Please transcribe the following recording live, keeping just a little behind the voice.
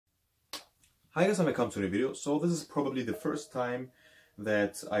Hi guys, and welcome to the video. So this is probably the first time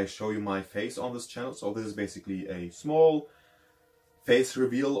that I show you my face on this channel. So this is basically a small face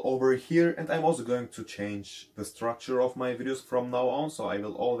reveal over here, and I'm also going to change the structure of my videos from now on. So I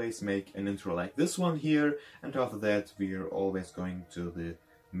will always make an intro like this one here, and after that we are always going to the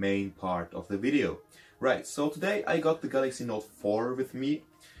main part of the video. Right, so today I got the Galaxy Note 4 with me.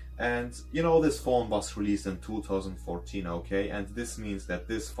 And you know, this phone was released in 2014, okay? And this means that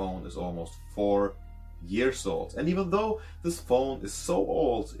this phone is almost 4 years old. And even though this phone is so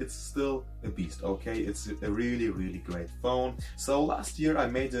old, it's still a beast, okay? It's a really great phone. So last year I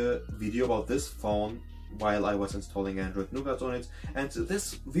made a video about this phone while I was installing Android Nougat on it. And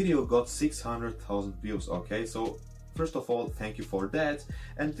this video got 600,000 views, okay? So first of all, thank you for that.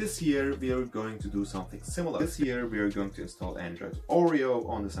 And this year we are going to do something similar. This year we are going to install Android Oreo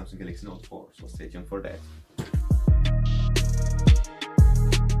on the Samsung Galaxy Note 4, so stay tuned for that.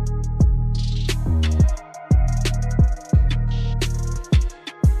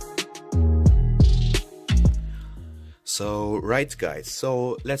 So, right guys,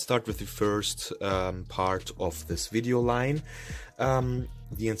 so let's start with the first part of this video line, the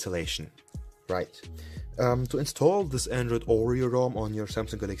installation. Right. To install this Android Oreo ROM on your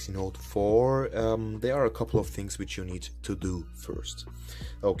Samsung Galaxy Note 4, there are a couple of things which you need to do first.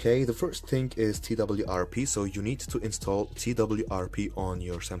 Okay, the first thing is TWRP, so you need to install TWRP on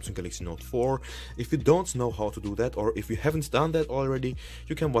your Samsung Galaxy Note 4. If you don't know how to do that, or if you haven't done that already,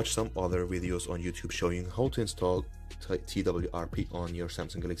 you can watch some other videos on YouTube showing how to install TWRP on your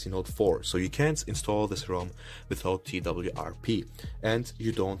Samsung Galaxy Note 4. So you can't install this ROM without TWRP, and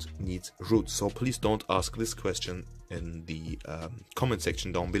you don't need root. So please don't ask this question in the comment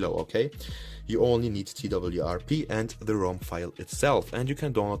section down below, okay? You only need TWRP and the ROM file itself, and you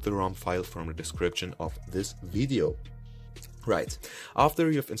can download the ROM file from the description of this video. Right, after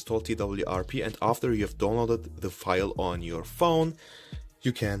you've installed TWRP and after you've downloaded the file on your phone,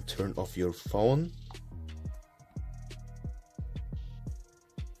 you can turn off your phone.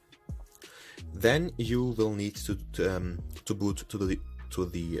 Then you will need to boot to the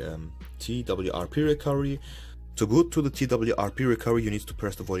TWRP recovery. To boot to the TWRP recovery, you need to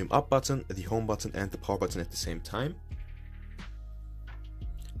press the volume up button, the home button and the power button at the same time.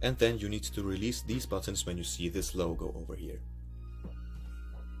 And then you need to release these buttons when you see this logo over here.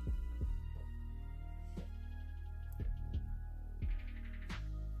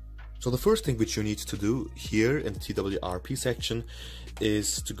 So the first thing which you need to do here in the TWRP section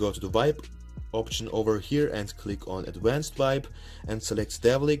is to go to the wipe option over here and click on Advanced Wipe and select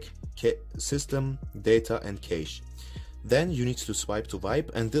Devlink, System, Data and Cache. Then you need to swipe to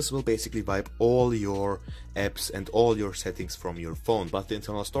wipe, and this will basically wipe all your apps and all your settings from your phone, but the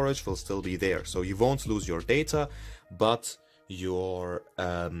internal storage will still be there. So you won't lose your data, but your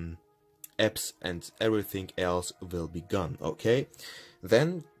apps and everything else will be gone, okay?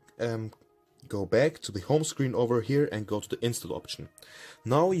 Then go back to the home screen over here and go to the install option.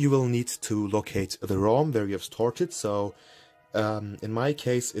 Now you will need to locate the ROM where you have stored it. So in my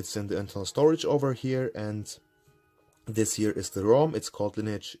case it's in the internal storage over here, and this here is the ROM. It's called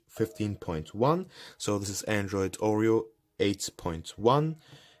Lineage 15.1. so this is Android Oreo 8.1.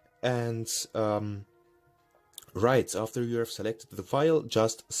 and right after you have selected the file,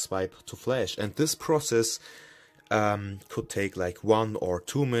 just swipe to flash, and this process could take like 1 or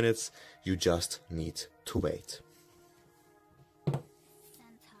 2 minutes. You just need to wait.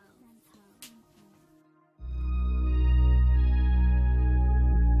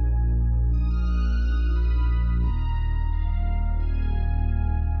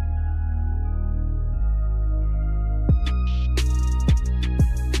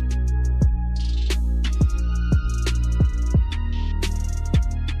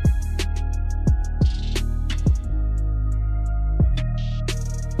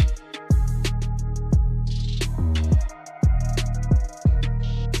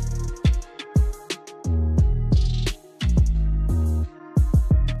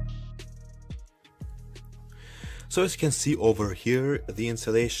 So as you can see over here, the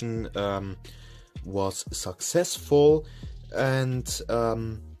installation was successful, and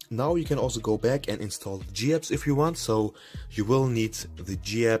now you can also go back and install the GApps if you want. So you will need the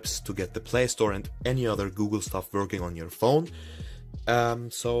GApps to get the Play Store and any other Google stuff working on your phone.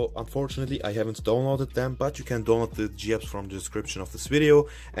 So unfortunately I haven't downloaded them, but you can download the GApps from the description of this video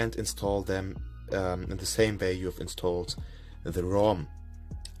and install them in the same way you've installed the ROM.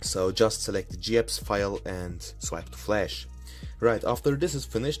 So just select the GApps file and swipe to flash. Right, after this is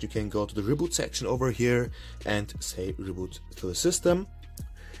finished, you can go to the reboot section over here and say reboot to the system.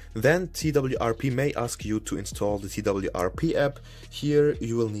 Then TWRP may ask you to install the TWRP app. Here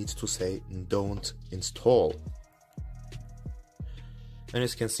you will need to say don't install. And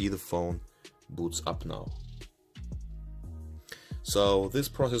as you can see, the phone boots up now. So this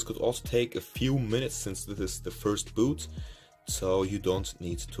process could also take a few minutes since this is the first boot, so you don't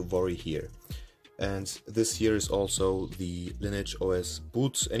need to worry here. And this here is also the Lineage OS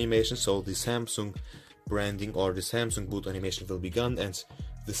boot animation, so the Samsung branding or the Samsung boot animation will be gone, and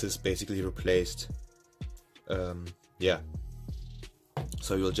this is basically replaced. Yeah,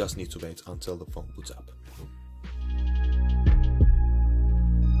 so you'll just need to wait until the phone boots up.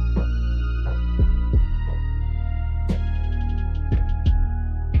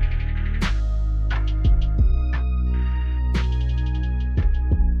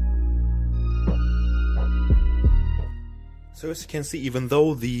 So as you can see, even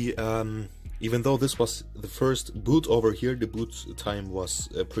though this was the first boot over here, the boot time was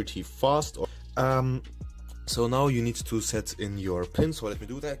pretty fast. So now you need to set in your pin. So let me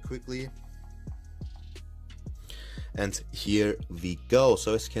do that quickly. And here we go.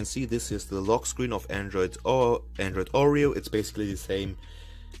 So as you can see, this is the lock screen of Android Oreo. It's basically the same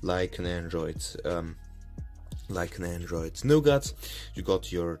like an Android Nougat. You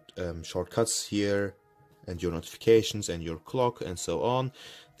got your shortcuts here, and your notifications and your clock and so on.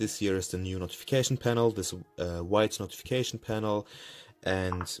 This here is the new notification panel, this white notification panel.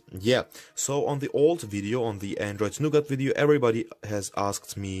 And yeah, so on the old video, on the Android Nougat video, everybody has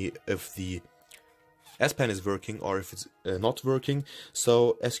asked me if the S Pen is working or if it's not working.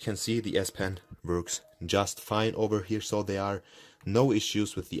 So as you can see, the S Pen works just fine over here, so there are no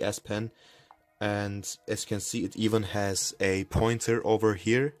issues with the S Pen. And as you can see, it even has a pointer over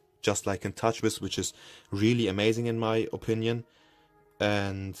here, just like in TouchWiz, which is really amazing in my opinion.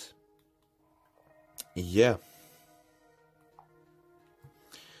 And yeah,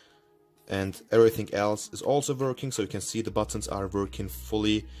 and everything else is also working, so you can see the buttons are working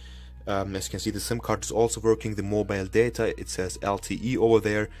fully. As you can see, the SIM card is also working, the mobile data, it says LTE over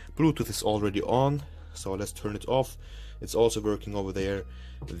there, Bluetooth is already on, so let's turn it off. It's also working over there.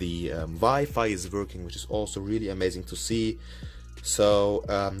 The Wi-Fi is working, which is also really amazing to see. So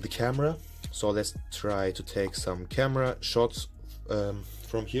the camera, so let's try to take some camera shots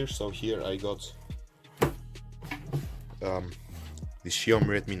from here. So here I got the Xiaomi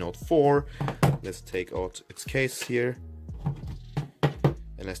Redmi Note 4. Let's take out its case here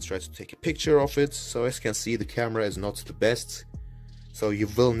and let's try to take a picture of it. So as you can see, the camera is not the best, so you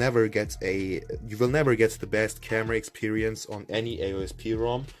will never get the best camera experience on any AOSP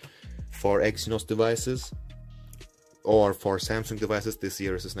ROM for Exynos devices or for Samsung devices. This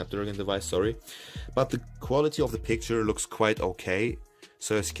here is a Snapdragon device, sorry, but the quality of the picture looks quite okay.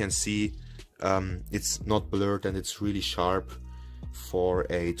 So as you can see, it's not blurred and it's really sharp for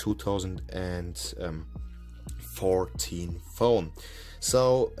a 2014 phone.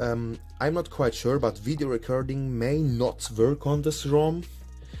 So I'm not quite sure, but video recording may not work on this ROM.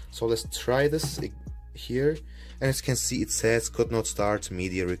 So let's try this here. And as you can see, it says could not start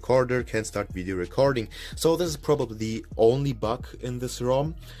media recorder, can't start video recording. So this is probably the only bug in this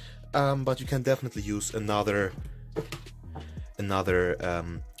ROM, but you can definitely use another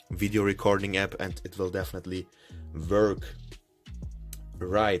video recording app and it will definitely work.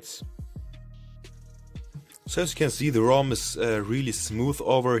 Right. So as you can see, the ROM is really smooth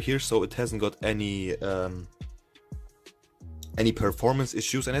over here, so it hasn't got any performance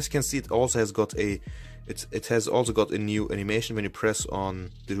issues. And as you can see, it also has got a new animation when you press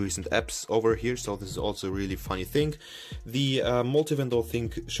on the recent apps over here, so this is also a really funny thing. The multi-window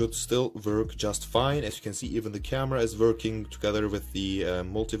thing should still work just fine. As you can see, even the camera is working together with the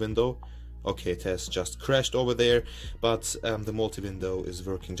multi-window. Okay, it has just crashed over there, but the multi-window is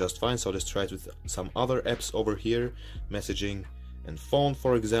working just fine. So let's try it with some other apps over here, messaging and phone,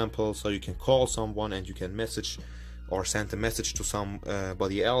 for example. So you can call someone and you can message or send a message to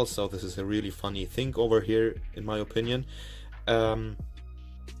somebody else. So this is a really funny thing over here, in my opinion.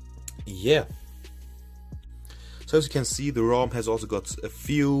 Yeah. So as you can see, the ROM has also got a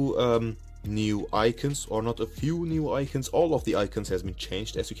few new icons, or not a few new icons, all of the icons has been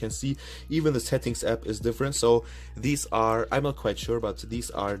changed. As you can see, even the settings app is different. So these are, I'm not quite sure, but these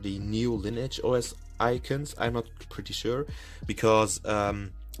are the new Lineage OS icons. I'm not pretty sure, because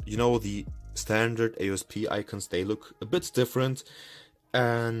you know, the standard AOSP icons, they look a bit different.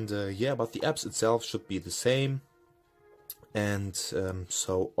 And yeah, but the apps itself should be the same, and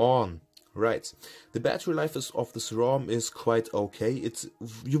so on. Right, the battery life of this ROM is quite okay.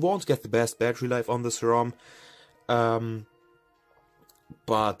 You won't get the best battery life on this ROM,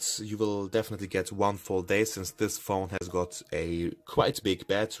 but you will definitely get one full day since this phone has got a quite big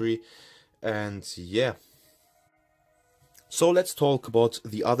battery. And yeah, so let's talk about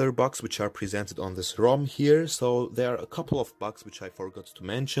the other bugs which are presented on this ROM here. So there are a couple of bugs which I forgot to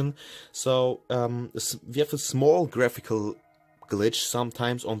mention. So we have a small graphical glitch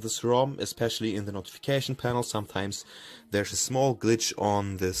sometimes on this ROM, especially in the notification panel. Sometimes there's a small glitch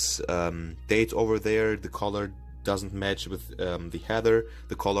on this date over there. The color doesn't match with the header,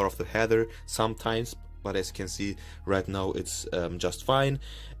 the color of the header sometimes, but as you can see right now it's just fine.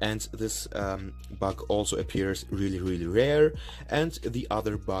 And this bug also appears really rare. And the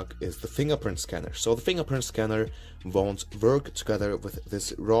other bug is the fingerprint scanner. So the fingerprint scanner won't work together with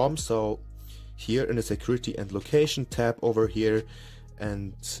this ROM. So here in the security and location tab over here,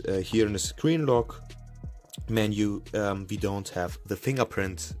 and here in the screen lock menu, we don't have the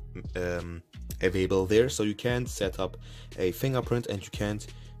fingerprint available there, so you can't set up a fingerprint and you can't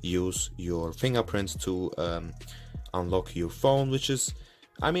use your fingerprint to unlock your phone, which is,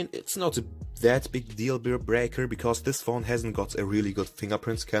 I mean, it's not that big deal breaker because this phone hasn't got a really good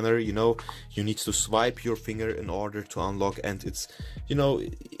fingerprint scanner. You know, you need to swipe your finger in order to unlock, and it's, you know,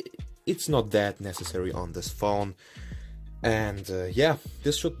 it's not that necessary on this phone. And yeah,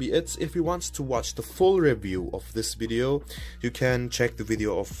 this should be it. If you want to watch the full review of this video, you can check the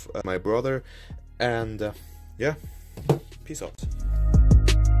video of my brother. And yeah, peace out.